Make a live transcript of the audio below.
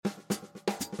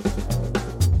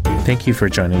Thank you for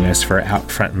joining us for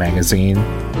Outfront Magazine.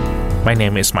 My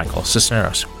name is Michael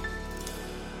Cisneros.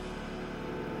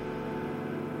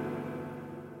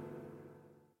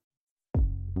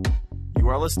 You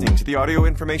are listening to the Audio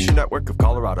Information Network of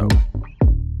Colorado.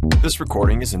 This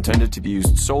recording is intended to be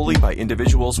used solely by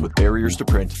individuals with barriers to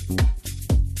print.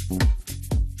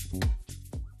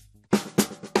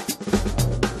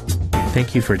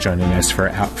 Thank you for joining us for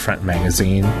Outfront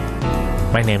Magazine.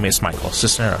 My name is Michael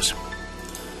Cisneros.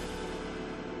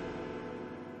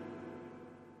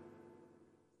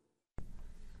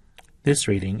 This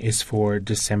reading is for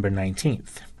December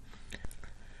 19th.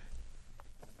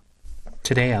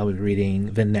 Today I'll be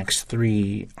reading the next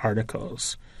 3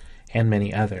 articles, and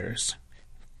many others.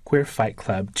 Queer Fight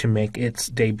Club to make its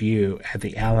debut at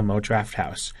the Alamo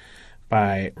Drafthouse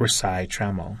by Rasai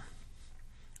Trammell.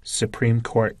 Supreme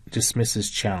Court dismisses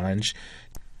challenge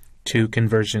to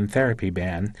conversion therapy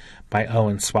ban by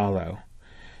Owen Swallow.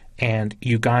 And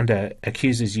Uganda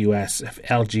accuses U.S. of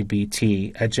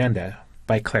LGBT agenda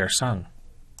by Claire Sung.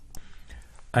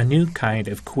 A new kind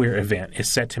of queer event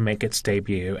is set to make its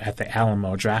debut at the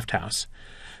Alamo Drafthouse,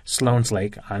 Sloan's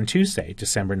Lake, on Tuesday,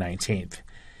 December 19th.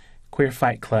 Queer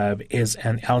Fight Club is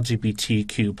an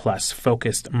LGBTQ+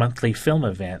 focused monthly film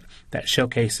event that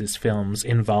showcases films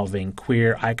involving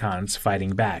queer icons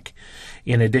fighting back.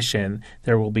 In addition,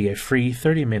 there will be a free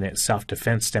 30-minute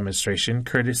self-defense demonstration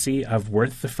courtesy of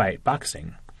Worth the Fight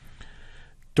Boxing.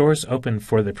 Doors open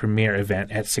for the premiere event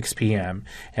at 6 p.m.,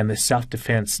 and the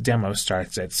self-defense demo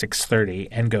starts at 6:30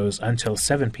 and goes until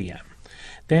 7 p.m.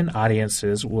 Then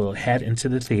audiences will head into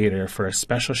the theater for a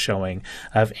special showing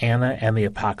of Anna and the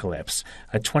Apocalypse,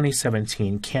 a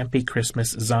 2017 campy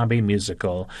Christmas zombie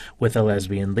musical with a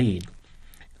lesbian lead.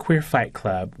 Queer Fight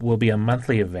Club will be a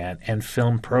monthly event, and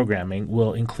film programming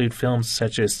will include films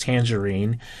such as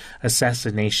Tangerine,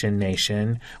 Assassination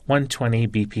Nation, 120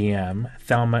 BPM,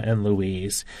 Thelma and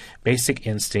Louise, Basic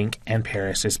Instinct, and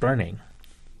Paris is Burning.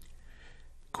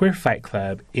 Queer Fight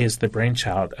Club is the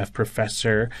brainchild of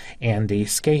Professor Andy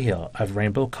Scahill of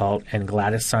Rainbow Cult and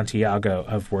Gladys Santiago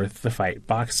of Worth the Fight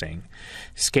Boxing.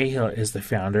 Scahill is the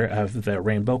founder of the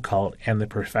Rainbow Cult and the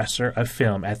professor of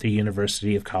film at the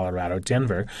University of Colorado,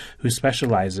 Denver, who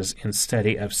specializes in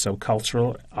study of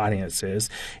subcultural audiences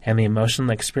and the emotional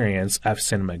experience of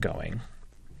cinema going.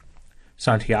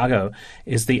 Santiago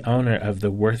is the owner of the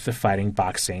Worth the Fighting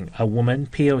Boxing, a woman,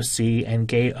 POC, and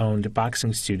gay-owned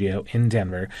boxing studio in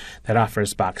Denver that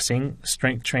offers boxing,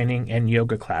 strength training, and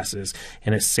yoga classes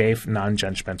in a safe,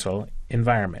 non-judgmental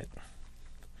environment.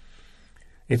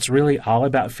 It's really all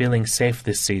about feeling safe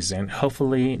this season.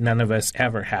 Hopefully, none of us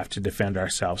ever have to defend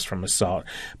ourselves from assault,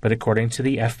 but according to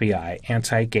the FBI,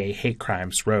 anti-gay hate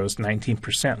crimes rose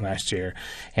 19% last year,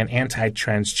 and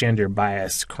anti-transgender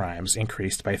bias crimes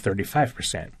increased by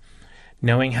 35%.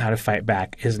 Knowing how to fight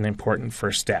back is an important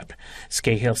first step,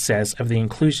 Scahill says of the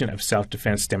inclusion of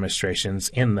self-defense demonstrations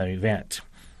in the event.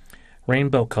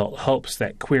 Rainbow Cult hopes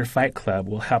that Queer Fight Club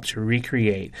will help to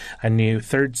recreate a new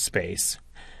third space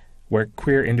where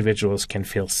queer individuals can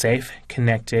feel safe,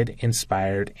 connected,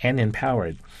 inspired, and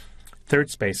empowered. Third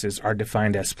spaces are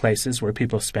defined as places where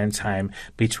people spend time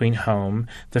between home,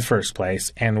 the first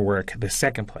place, and work, the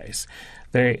second place.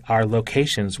 They are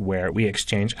locations where we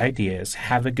exchange ideas,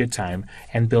 have a good time,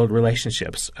 and build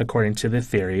relationships, according to the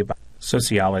theory by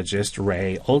sociologist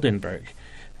Ray Oldenburg.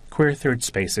 Queer third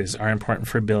spaces are important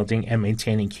for building and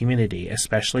maintaining community,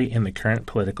 especially in the current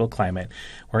political climate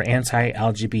where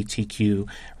anti-LGBTQ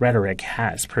rhetoric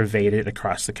has pervaded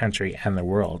across the country and the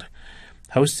world.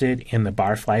 Hosted in the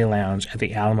Barfly Lounge at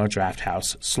the Alamo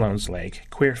Drafthouse, Sloan's Lake,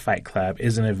 Queer Fight Club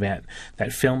is an event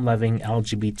that film-loving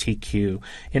LGBTQ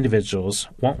individuals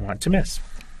won't want to miss.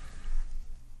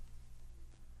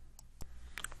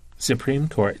 Supreme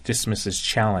Court dismisses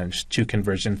challenge to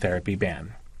conversion therapy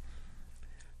ban.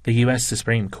 The U.S.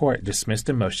 Supreme Court dismissed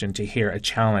a motion to hear a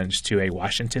challenge to a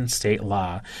Washington state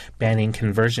law banning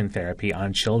conversion therapy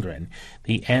on children,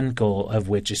 the end goal of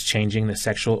which is changing the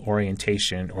sexual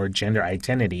orientation or gender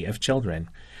identity of children.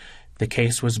 The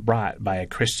case was brought by a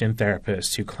Christian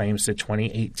therapist who claims the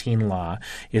 2018 law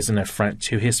is an affront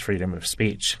to his freedom of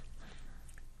speech.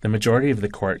 The majority of the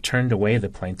court turned away the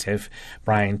plaintiff,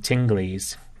 Brian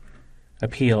Tingley's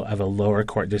appeal of a lower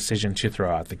court decision to throw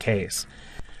out the case.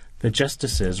 The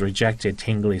justices rejected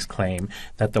Tingley's claim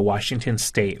that the Washington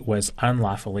state was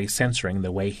unlawfully censoring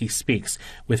the way he speaks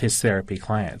with his therapy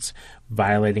clients,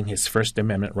 violating his First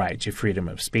Amendment right to freedom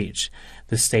of speech.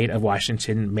 The state of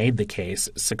Washington made the case,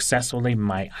 successfully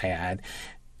might I add,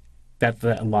 that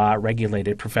the law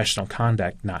regulated professional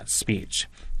conduct, not speech.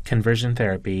 Conversion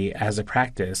therapy as a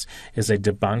practice is a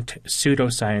debunked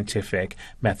pseudoscientific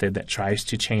method that tries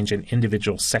to change an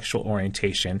individual's sexual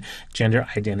orientation, gender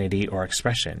identity, or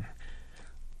expression.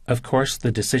 Of course,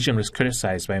 the decision was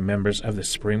criticized by members of the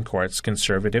Supreme Court's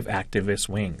conservative activist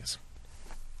wings.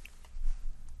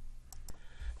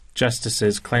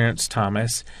 Justices Clarence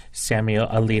Thomas, Samuel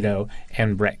Alito,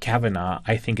 and Brett Kavanaugh,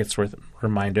 I think it's worth a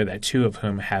reminder that two of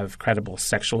whom have credible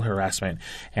sexual harassment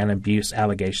and abuse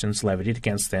allegations levied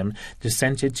against them,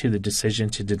 dissented to the decision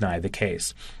to deny the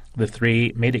case. The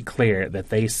three made it clear that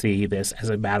they see this as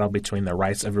a battle between the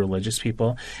rights of religious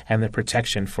people and the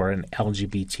protection for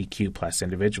LGBTQ+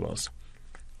 individuals.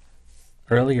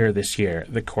 Earlier this year,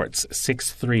 the court's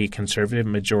 6-3 conservative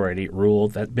majority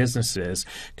ruled that businesses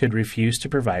could refuse to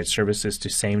provide services to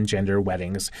same-gender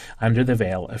weddings under the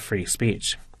veil of free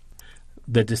speech.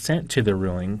 The dissent to the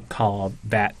ruling called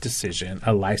that decision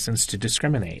a license to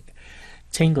discriminate.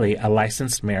 Tingley, a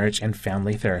licensed marriage and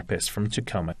family therapist from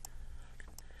Tacoma,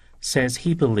 says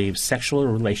he believes sexual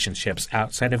relationships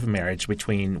outside of marriage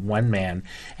between one man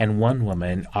and one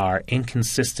woman are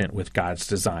inconsistent with God's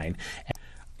design,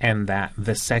 and that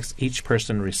the sex each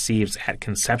person receives at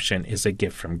conception is a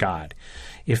gift from God.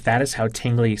 If that is how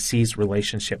Tingley sees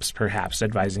relationships, perhaps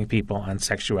advising people on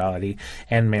sexuality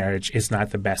and marriage is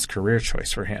not the best career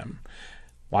choice for him.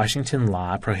 Washington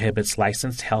law prohibits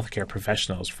licensed healthcare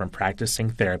professionals from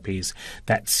practicing therapies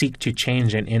that seek to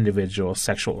change an individual's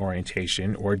sexual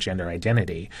orientation or gender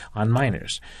identity on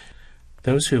minors.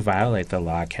 Those who violate the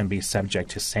law can be subject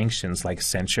to sanctions like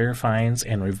censure, fines,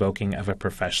 and revoking of a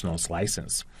professional's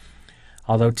license.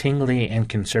 Although Tingley and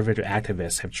conservative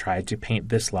activists have tried to paint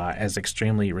this law as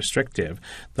extremely restrictive,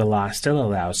 the law still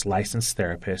allows licensed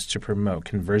therapists to promote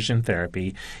conversion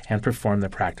therapy and perform the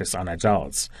practice on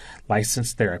adults.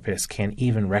 Licensed therapists can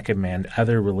even recommend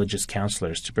other religious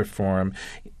counselors to perform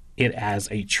it as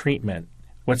a treatment.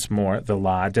 What's more, the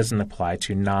law doesn't apply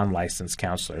to non-licensed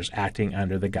counselors acting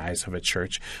under the guise of a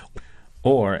church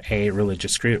or a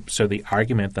religious group, so the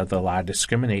argument that the law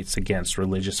discriminates against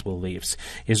religious beliefs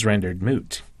is rendered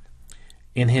moot.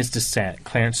 In his dissent,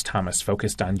 Clarence Thomas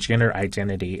focused on gender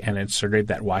identity and asserted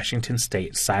that Washington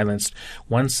state silenced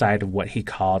one side of what he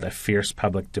called a fierce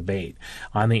public debate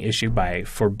on the issue by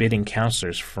forbidding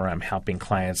counselors from helping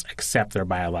clients accept their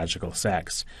biological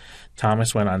sex.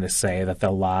 Thomas went on to say that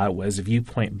the law was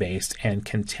viewpoint-based and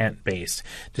content-based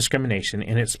discrimination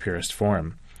in its purest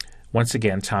form. Once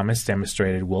again, Thomas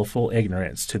demonstrated willful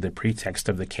ignorance to the pretext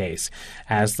of the case,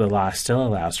 as the law still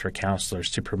allows for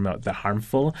counselors to promote the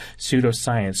harmful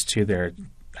pseudoscience to their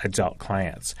adult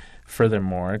clients.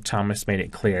 Furthermore, Thomas made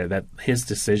it clear that his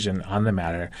decision on the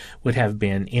matter would have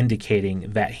been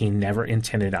indicating that he never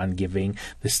intended on giving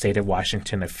the state of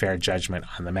Washington a fair judgment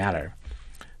on the matter.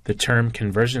 The term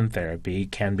conversion therapy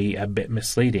can be a bit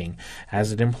misleading,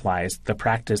 as it implies the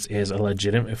practice is a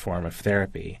legitimate form of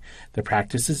therapy. The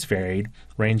practice is varied,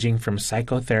 ranging from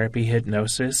psychotherapy,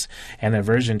 hypnosis, and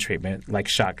aversion treatment like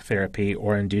shock therapy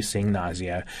or inducing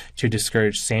nausea to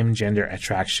discourage same-gender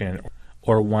attraction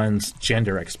or one's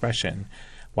gender expression.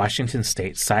 Washington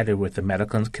state sided with the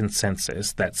medical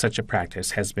consensus that such a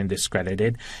practice has been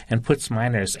discredited and puts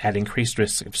minors at increased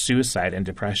risk of suicide and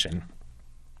depression.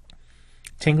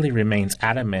 Tingley remains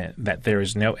adamant that there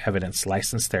is no evidence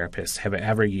licensed therapists have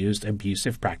ever used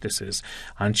abusive practices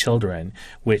on children,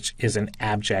 which is an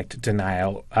abject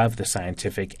denial of the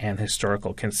scientific and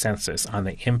historical consensus on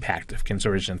the impact of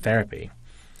conversion therapy.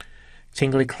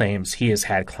 Tingley claims he has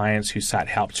had clients who sought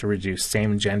help to reduce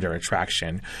same-gender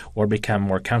attraction or become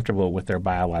more comfortable with their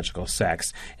biological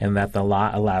sex, and that the law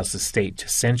allows the state to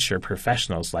censure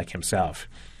professionals like himself,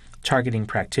 targeting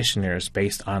practitioners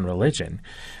based on religion.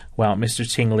 Well, Mr.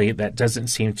 Tingley, that doesn't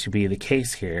seem to be the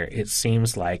case here. It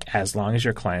seems like as long as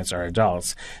your clients are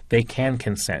adults, they can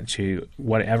consent to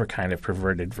whatever kind of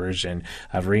perverted version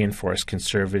of reinforced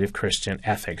conservative Christian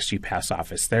ethics you pass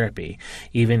off as therapy,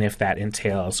 even if that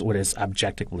entails what is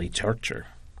objectively torture.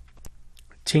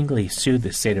 Tingley sued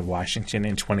the state of Washington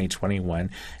in 2021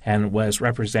 and was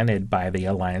represented by the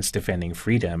Alliance Defending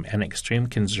Freedom, an extreme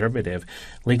conservative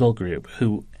legal group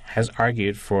who has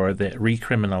argued for the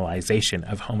recriminalization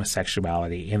of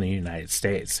homosexuality in the United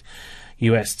States.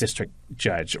 U.S. District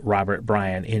Judge Robert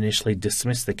Bryan initially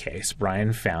dismissed the case.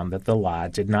 Bryan found that the law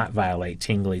did not violate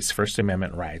Tingley's First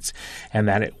Amendment rights and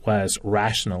that it was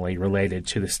rationally related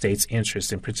to the state's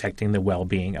interest in protecting the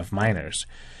well-being of minors.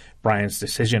 Bryan's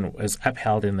decision was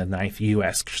upheld in the Ninth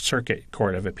U.S. Circuit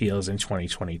Court of Appeals in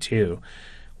 2022.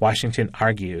 Washington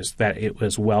argues that it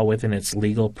was well within its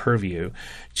legal purview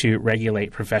to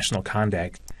regulate professional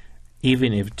conduct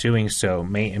even if doing so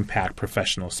may impact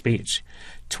professional speech.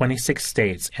 26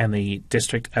 states and the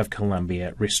District of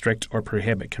Columbia restrict or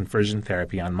prohibit conversion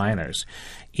therapy on minors.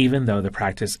 Even though the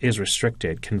practice is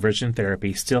restricted, conversion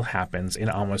therapy still happens in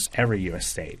almost every U.S.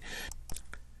 state,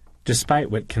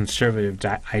 despite what conservative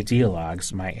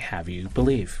ideologues might have you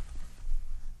believe.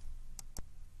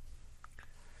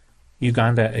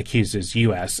 Uganda accuses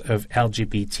U.S. of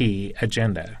LGBT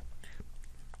agenda.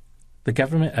 The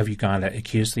government of Uganda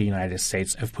accused the United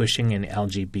States of pushing an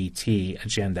LGBT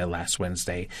agenda last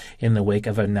Wednesday in the wake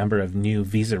of a number of new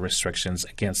visa restrictions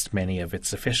against many of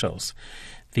its officials.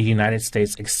 The United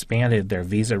States expanded their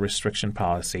visa restriction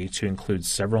policy to include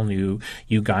several new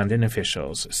Ugandan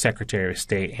officials. Secretary of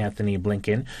State Anthony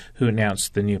Blinken, who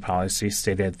announced the new policy,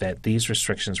 stated that these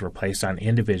restrictions were placed on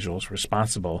individuals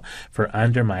responsible for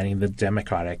undermining the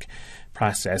democratic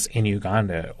process in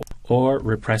Uganda or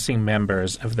repressing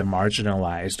members of the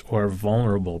marginalized or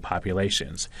vulnerable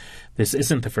populations. This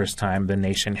isn't the first time the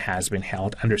nation has been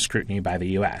held under scrutiny by the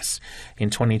U.S. In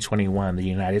 2021, the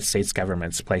United States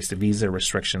government placed visa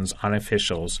restrictions on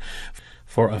officials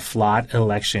for a flawed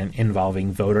election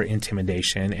involving voter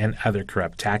intimidation and other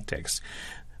corrupt tactics.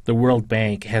 The World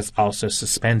Bank has also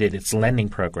suspended its lending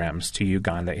programs to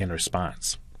Uganda in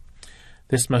response.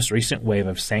 This most recent wave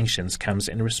of sanctions comes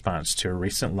in response to a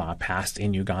recent law passed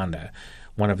in Uganda,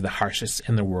 one of the harshest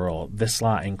in the world. This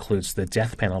law includes the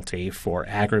death penalty for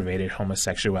aggravated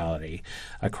homosexuality,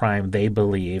 a crime they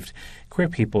believed queer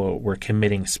people were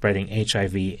committing, spreading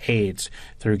HIV/AIDS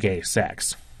through gay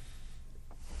sex.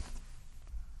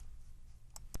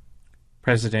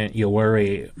 President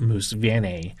Yoweri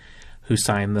Museveni, who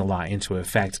signed the law into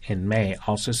effect in May,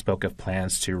 also spoke of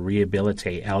plans to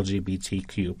rehabilitate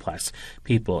LGBTQ+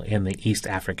 people in the East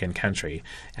African country.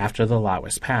 After the law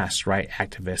was passed, right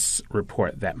activists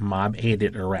report that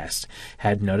mob-aided arrests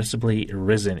had noticeably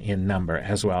risen in number,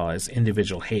 as well as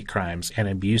individual hate crimes and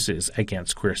abuses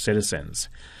against queer citizens.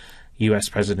 U.S.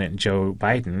 President Joe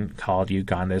Biden called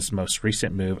Uganda's most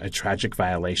recent move a tragic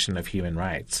violation of human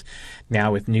rights.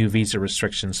 Now, with new visa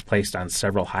restrictions placed on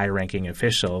several high-ranking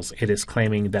officials, it is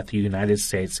claiming that the United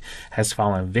States has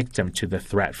fallen victim to the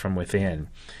threat from within.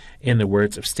 In the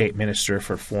words of State Minister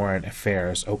for Foreign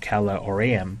Affairs Okello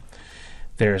Oryem,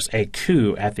 there's a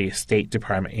coup at the State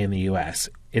Department in the U.S.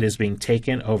 It is being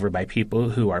taken over by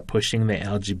people who are pushing the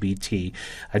LGBT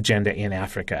agenda in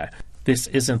Africa. This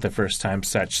isn't the first time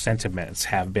such sentiments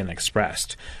have been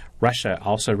expressed. Russia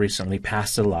also recently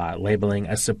passed a law labeling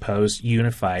a supposed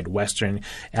unified Western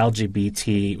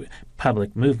LGBT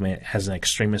public movement as an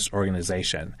extremist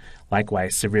organization,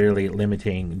 likewise severely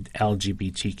limiting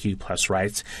LGBTQ+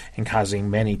 rights and causing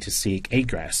many to seek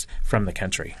egress from the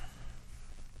country.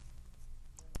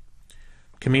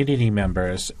 Community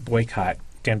members boycott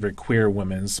Denver queer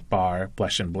women's bar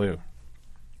Blush and Blue.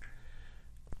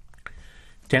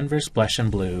 Denver's Blush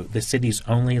and Blue, the city's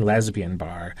only lesbian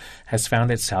bar, has found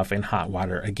itself in hot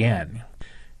water again.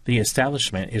 The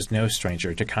establishment is no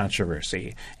stranger to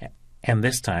controversy, and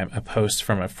this time a post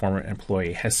from a former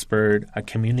employee has spurred a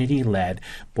community-led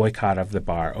boycott of the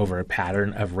bar over a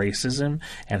pattern of racism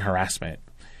and harassment.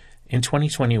 In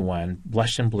 2021,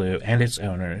 Blush and Blue and its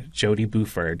owner, Jody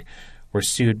Buford, were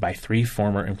sued by 3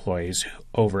 former employees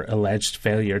over alleged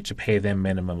failure to pay them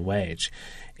minimum wage.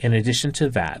 In addition to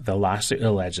that, the lawsuit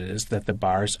alleges that the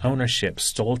bar's ownership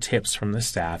stole tips from the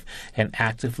staff and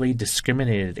actively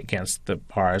discriminated against the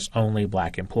bar's only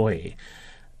black employee.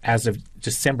 As of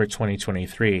December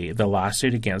 2023, the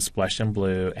lawsuit against Blush and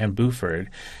Blue and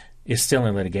Buford is still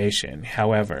in litigation.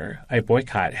 However, a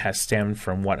boycott has stemmed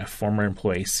from what a former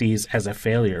employee sees as a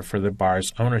failure for the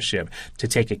bar's ownership to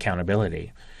take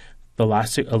accountability. The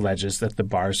lawsuit alleges that the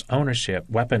bar's ownership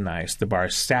weaponized the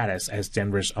bar's status as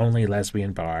Denver's only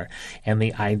lesbian bar and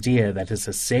the idea that it's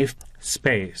a safe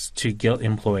space to guilt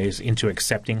employees into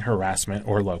accepting harassment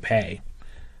or low pay.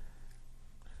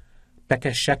 Becca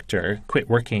Schechter quit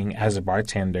working as a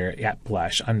bartender at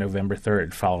Blush on November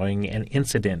 3rd following an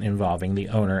incident involving the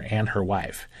owner and her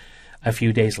wife. A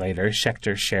few days later,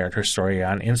 Schechter shared her story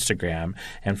on Instagram,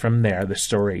 and from there the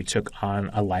story took on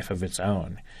a life of its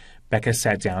own. Becca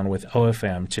sat down with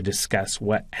OFM to discuss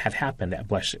what had happened at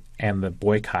Blush and the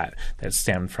boycott that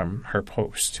stemmed from her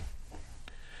post.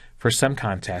 For some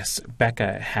context,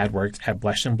 Becca had worked at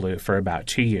Blush and Blue for about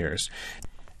 2 years,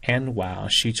 and while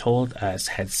she told us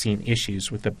had seen issues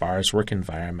with the bar's work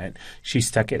environment, she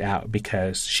stuck it out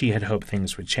because she had hoped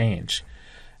things would change.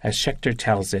 As Schechter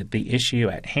tells it, the issue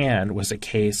at hand was a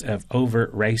case of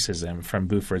overt racism from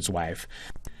Buford's wife,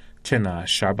 Tana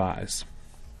Sharbaz.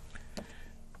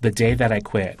 The day that I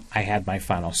quit, I had my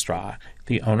final straw.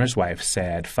 The owner's wife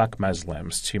said, "Fuck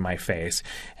Muslims," to my face,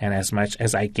 and as much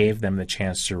as I gave them the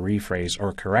chance to rephrase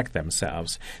or correct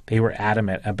themselves, they were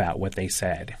adamant about what they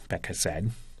said, Becca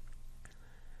said.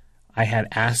 I had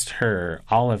asked her,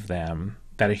 all of them,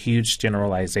 that a huge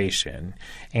generalization,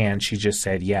 and she just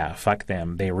said, "Yeah, fuck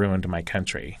them, they ruined my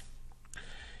country."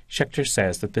 Schechter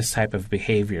says that this type of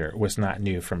behavior was not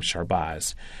new from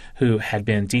Shahbaz, who had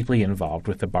been deeply involved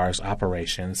with the bar's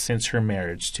operations since her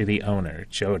marriage to the owner,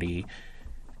 Jody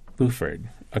Buford.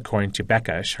 According to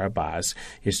Becca, Shahbaz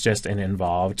is just as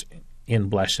involved in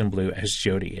Blush and Blue as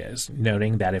Jody is,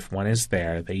 noting that if one is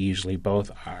there, they usually both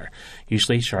are.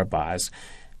 Usually Shahbaz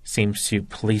seems to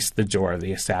police the door of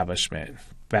the establishment.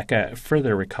 Becca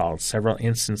further recalled several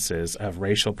instances of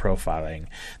racial profiling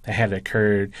that had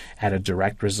occurred as a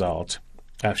direct result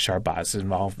of Shahbaz's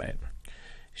involvement.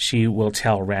 She will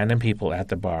tell random people at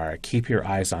the bar, "Keep your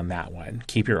eyes on that one,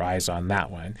 keep your eyes on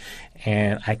that one,"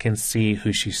 and I can see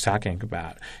who she's talking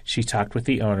about. She talked with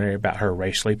the owner about her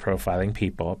racially profiling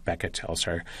people, Becca tells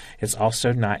her. It's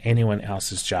also not anyone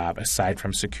else's job aside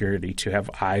from security to have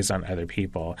eyes on other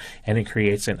people, and it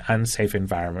creates an unsafe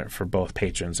environment for both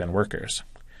patrons and workers.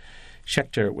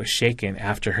 Schechter was shaken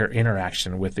after her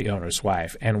interaction with the owner's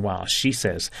wife, and while she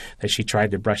says that she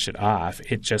tried to brush it off,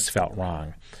 it just felt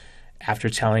wrong.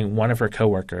 After telling one of her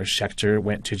coworkers, Schechter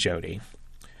went to Jody.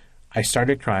 "I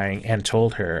started crying and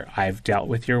told her, 'I've dealt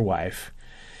with your wife.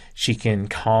 She can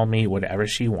call me whatever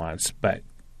she wants, but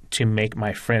to make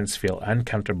my friends feel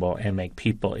uncomfortable and make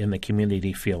people in the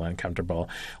community feel uncomfortable,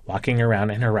 walking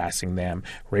around and harassing them,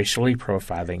 racially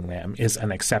profiling them is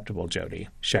unacceptable, Jody."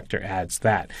 Schechter adds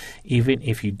that, "Even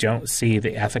if you don't see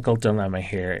the ethical dilemma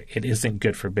here, it isn't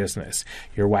good for business.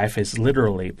 Your wife is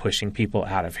literally pushing people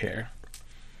out of here."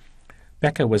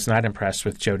 Becca was not impressed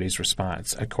with Jody's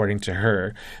response. According to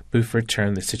her, Buford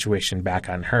turned the situation back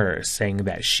on her, saying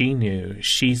that she knew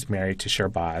she's married to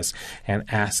Shahbaz and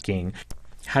asking,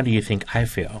 "How do you think I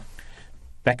feel?"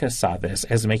 Becca saw this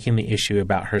as making the issue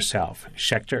about herself.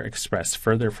 Schechter expressed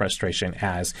further frustration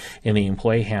as, in the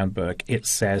employee handbook, it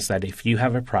says that if you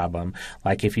have a problem,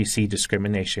 like if you see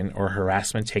discrimination or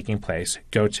harassment taking place,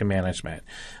 go to management.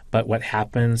 But what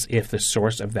happens if the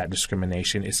source of that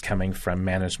discrimination is coming from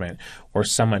management or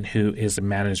someone who is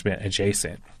management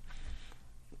adjacent?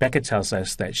 Becca tells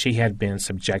us that she had been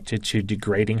subjected to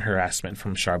degrading harassment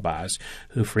from Shahbaz,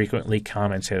 who frequently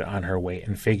commented on her weight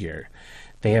and figure.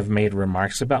 "They have made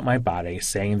remarks about my body,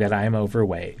 saying that I am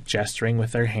overweight, gesturing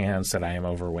with their hands that I am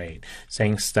overweight,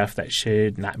 saying stuff that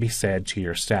should not be said to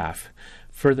your staff."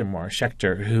 Furthermore,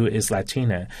 Schechter, who is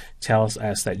Latina, tells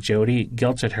us that Jody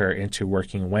guilted her into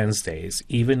working Wednesdays,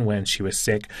 even when she was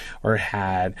sick or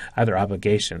had other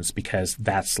obligations, because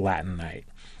that's Latin night.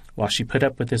 While she put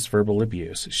up with this verbal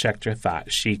abuse, Schechter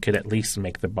thought she could at least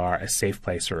make the bar a safe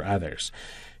place for others.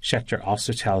 Schechter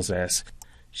also tells us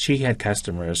she had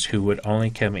customers who would only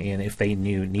come in if they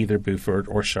knew neither Buford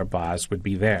or Shahbaz would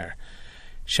be there.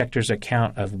 Schechter's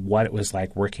account of what it was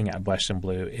like working at Blush and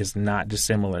Blue is not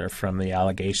dissimilar from the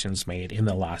allegations made in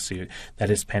the lawsuit that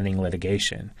is pending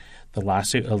litigation. The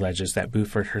lawsuit alleges that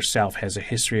Buford herself has a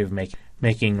history of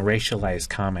making racialized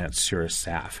comments to her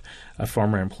staff. A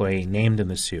former employee named in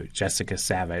the suit, Jessica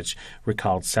Savage,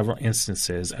 recalled several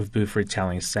instances of Buford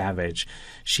telling Savage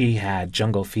she had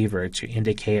jungle fever to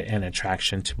indicate an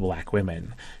attraction to black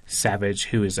women. Savage,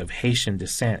 who is of Haitian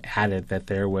descent, added that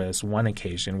there was one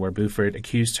occasion where Buford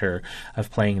accused her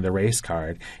of playing the race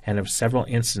card and of several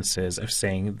instances of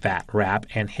saying that rap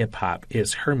and hip-hop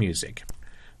is her music,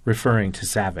 referring to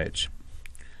Savage.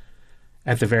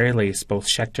 At the very least, both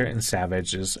Schechter and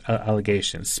Savage's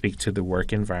allegations speak to the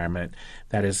work environment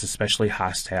that is especially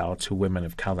hostile to women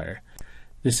of color.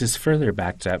 This is further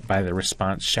backed up by the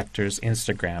response Schechter's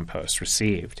Instagram post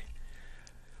received.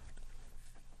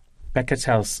 Becca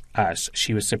tells us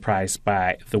she was surprised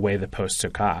by the way the post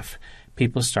took off.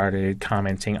 People started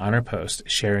commenting on her post,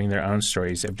 sharing their own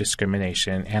stories of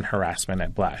discrimination and harassment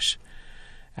at Blush.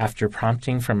 After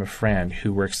prompting from a friend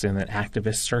who works in the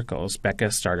activist circles,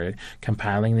 Becca started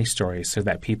compiling these stories so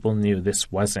that people knew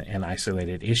this wasn't an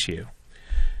isolated issue.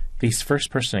 These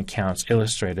first-person accounts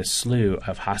illustrate a slew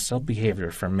of hostile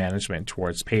behavior from management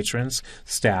towards patrons,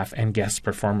 staff, and guest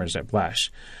performers at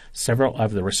Blush. Several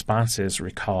of the responses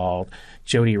recalled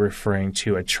Jody referring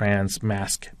to a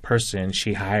trans-masked person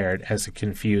she hired as a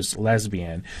confused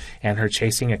lesbian, and her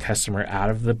chasing a customer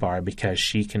out of the bar because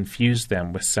she confused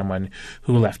them with someone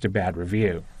who left a bad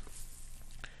review.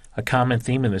 A common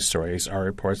theme in the stories are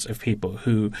reports of people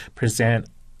who present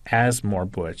as more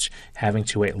butch, having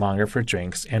to wait longer for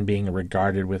drinks, and being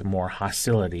regarded with more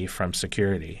hostility from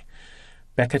security.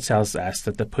 Becca tells us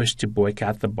that the push to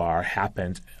boycott the bar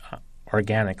happened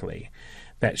organically,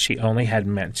 that she only had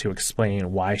meant to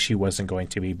explain why she wasn't going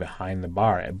to be behind the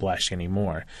bar at Blush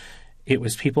anymore. It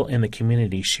was people in the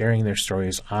community sharing their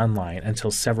stories online until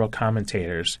several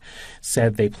commentators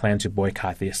said they planned to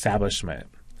boycott the establishment.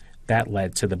 That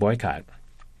led to the boycott.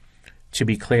 To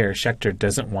be clear, Schechter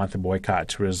doesn't want the boycott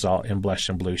to result in Blush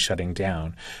and Blue shutting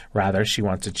down. Rather, she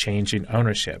wants a change in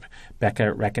ownership.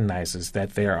 Becca recognizes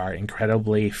that there are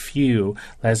incredibly few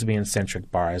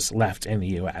lesbian-centric bars left in the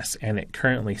U.S., and it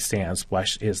currently stands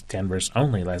Blush is Denver's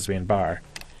only lesbian bar.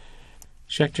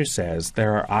 Schechter says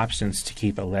there are options to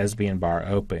keep a lesbian bar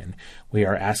open. We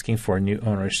are asking for new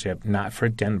ownership, not for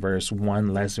Denver's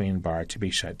one lesbian bar to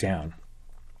be shut down.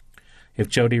 If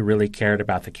Jody really cared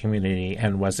about the community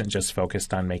and wasn't just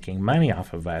focused on making money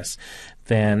off of us,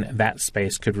 then that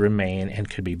space could remain and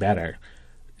could be better.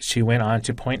 She went on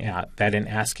to point out that in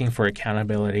asking for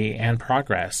accountability and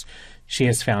progress, she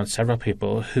has found several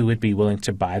people who would be willing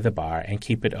to buy the bar and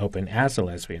keep it open as a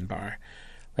lesbian bar.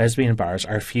 Lesbian bars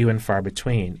are few and far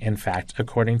between. In fact,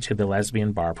 according to the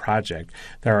Lesbian Bar Project,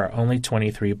 there are only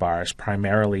 23 bars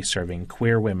primarily serving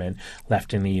queer women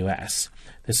left in the U.S.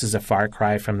 This is a far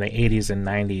cry from the 80s and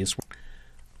 90s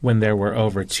when there were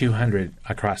over 200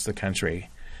 across the country.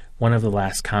 One of the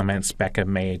last comments Becca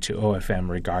made to OFM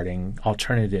regarding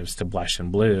alternatives to Blush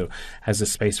and Blue as a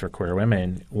space for queer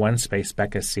women, one space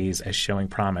Becca sees as showing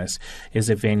promise is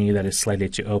a venue that is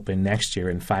slated to open next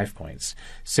year in 5 Points,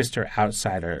 Sister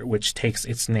Outsider, which takes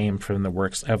its name from the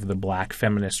works of the Black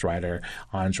feminist writer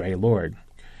Audre Lorde.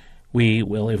 We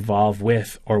will evolve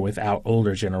with or without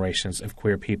older generations of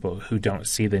queer people who don't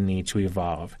see the need to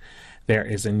evolve. There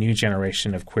is a new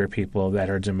generation of queer people that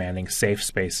are demanding safe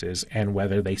spaces, and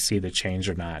whether they see the change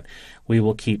or not, we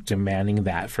will keep demanding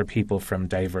that for people from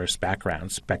diverse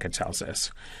backgrounds, Becca tells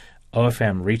us.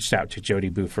 OFM reached out to Jody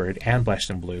Buford and Blush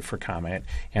and Blue for comment,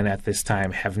 and at this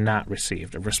time have not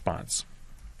received a response.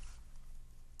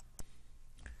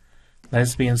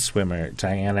 Lesbian swimmer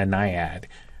Diana Nyad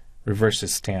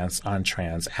reverses stance on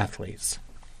trans athletes.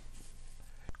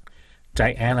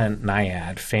 Diana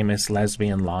Nyad, famous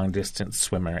lesbian long-distance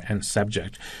swimmer and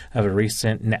subject of a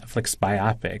recent Netflix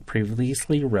biopic,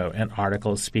 previously wrote an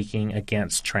article speaking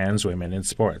against trans women in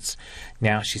sports.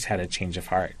 Now she's had a change of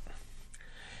heart.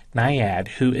 Nyad,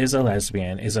 who is a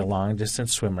lesbian, is a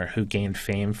long-distance swimmer who gained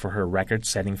fame for her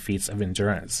record-setting feats of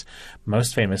endurance.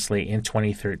 Most famously, in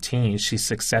 2013, she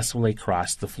successfully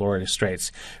crossed the Florida Straits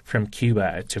from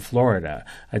Cuba to Florida,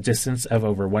 a distance of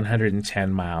over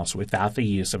 110 miles without the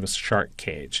use of a shark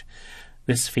cage.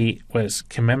 This feat was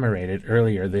commemorated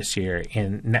earlier this year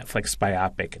in Netflix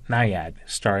biopic Nyad,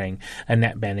 starring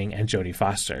Annette Bening and Jodie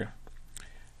Foster.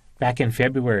 Back in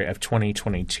February of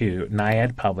 2022,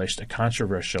 Nyad published a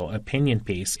controversial opinion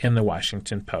piece in the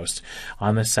Washington Post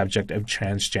on the subject of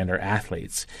transgender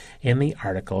athletes. In the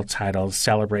article titled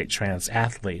 "Celebrate Trans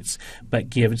Athletes, but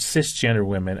Give Cisgender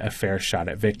Women a Fair Shot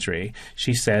at Victory,"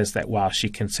 she says that while she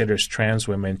considers trans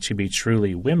women to be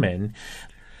truly women,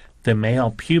 the male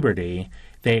puberty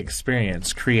they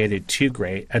experience created too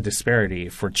great a disparity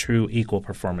for true equal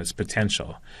performance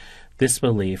potential. This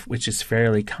belief, which is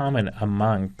fairly common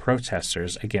among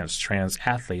protesters against trans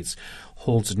athletes,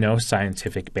 holds no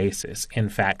scientific basis. In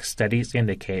fact, studies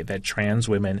indicate that trans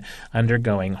women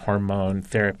undergoing hormone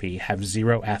therapy have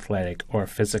zero athletic or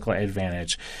physical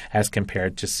advantage as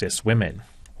compared to cis women.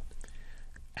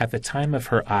 At the time of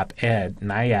her op-ed,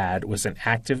 Nyad was an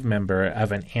active member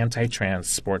of an anti-trans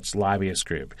sports lobbyist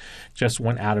group, just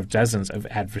one out of dozens of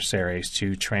adversaries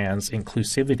to trans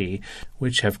inclusivity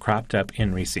which have cropped up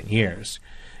in recent years.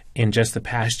 In just the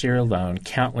past year alone,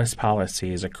 countless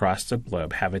policies across the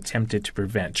globe have attempted to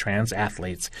prevent trans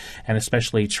athletes, and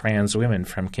especially trans women,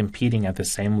 from competing at the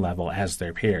same level as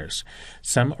their peers.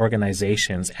 Some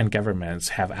organizations and governments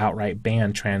have outright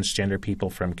banned transgender people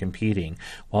from competing,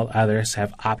 while others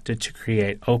have opted to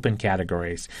create open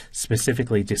categories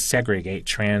specifically to segregate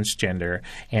transgender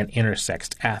and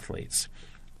intersexed athletes.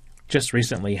 Just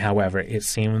recently, however, it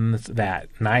seems that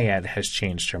Nyad has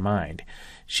changed her mind.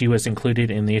 She was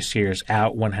included in this year's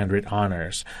Out 100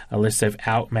 Honors, a list of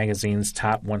Out magazine's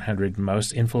top 100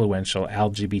 most influential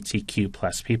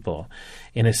LGBTQ+ people.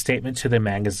 In a statement to the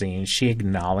magazine, she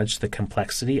acknowledged the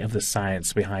complexity of the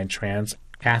science behind trans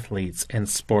athletes and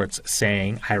sports,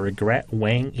 saying, "I regret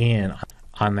weighing in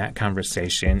on that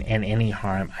conversation and any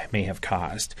harm I may have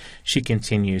caused." She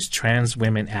continues, "Trans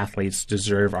women athletes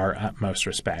deserve our utmost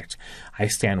respect. I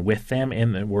stand with them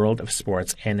in the world of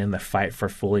sports and in the fight for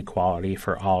full equality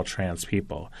for all trans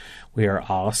people. We are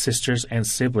all sisters and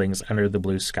siblings under the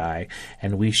blue sky,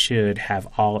 and we should have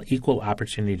all equal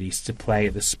opportunities to play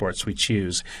the sports we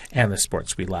choose and the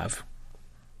sports we love."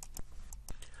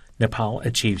 Nepal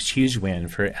achieves huge win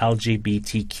for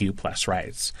LGBTQ plus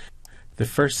rights. The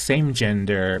first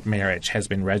same-gender marriage has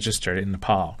been registered in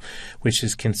Nepal, which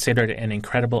is considered an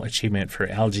incredible achievement for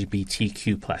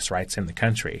LGBTQ plus rights in the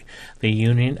country. The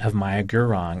union of Maya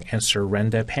Gurung and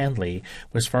Surenda Pandli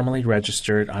was formally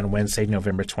registered on Wednesday,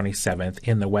 November 27th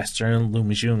in the western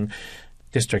Lumjung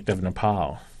district of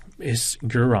Nepal. Ms.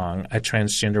 Gurung, a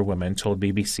transgender woman, told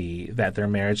BBC that their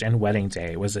marriage and wedding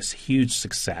day was a huge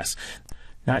success,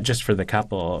 not just for the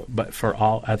couple, but for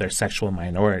all other sexual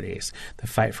minorities. The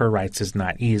fight for rights is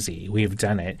not easy. We've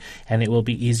done it, and it will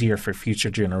be easier for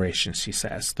future generations, she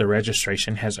says. The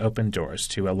registration has opened doors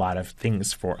to a lot of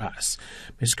things for us.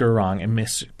 Ms. Gurung and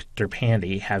Mr.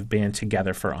 Pandey have been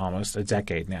together for almost a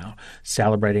decade now,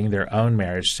 celebrating their own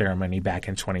marriage ceremony back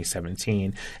in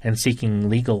 2017 and seeking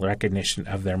legal recognition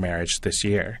of their marriage this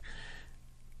year.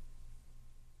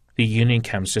 The union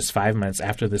comes just 5 months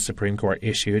after the Supreme Court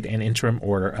issued an interim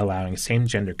order allowing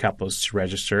same-gender couples to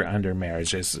register under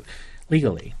marriages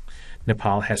legally.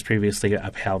 Nepal has previously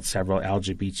upheld several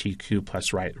LGBTQ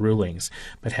plus right rulings,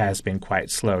 but has been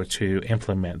quite slow to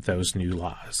implement those new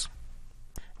laws.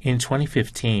 In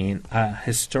 2015, a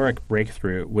historic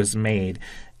breakthrough was made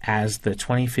as the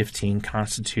 2015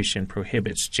 Constitution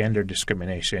prohibits gender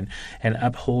discrimination and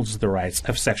upholds the rights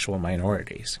of sexual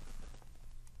minorities.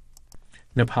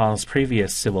 Nepal's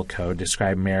previous civil code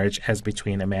described marriage as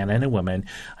between a man and a woman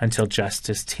until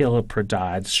Justice Til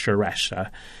Pradad Shrestha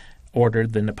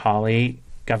ordered the Nepali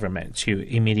government to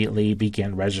immediately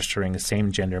begin registering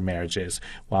same-gender marriages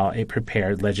while it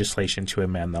prepared legislation to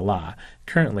amend the law.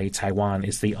 Currently, Taiwan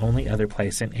is the only other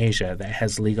place in Asia that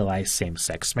has legalized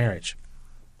same-sex marriage.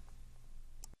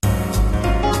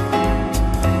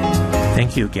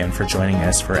 Thank you again for joining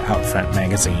us for Outfront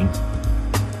Magazine.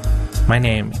 My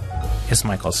name is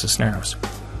Michael Cisneros.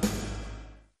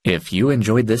 If you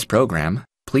enjoyed this program,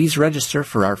 please register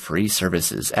for our free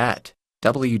services at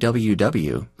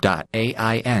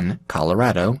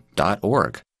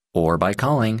www.aincolorado.org or by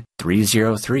calling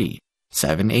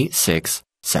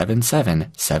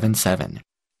 303-786-7777.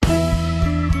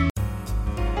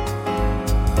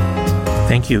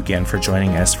 Thank you again for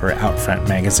joining us for Outfront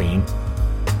Magazine.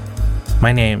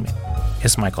 My name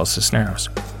is Michael Cisneros.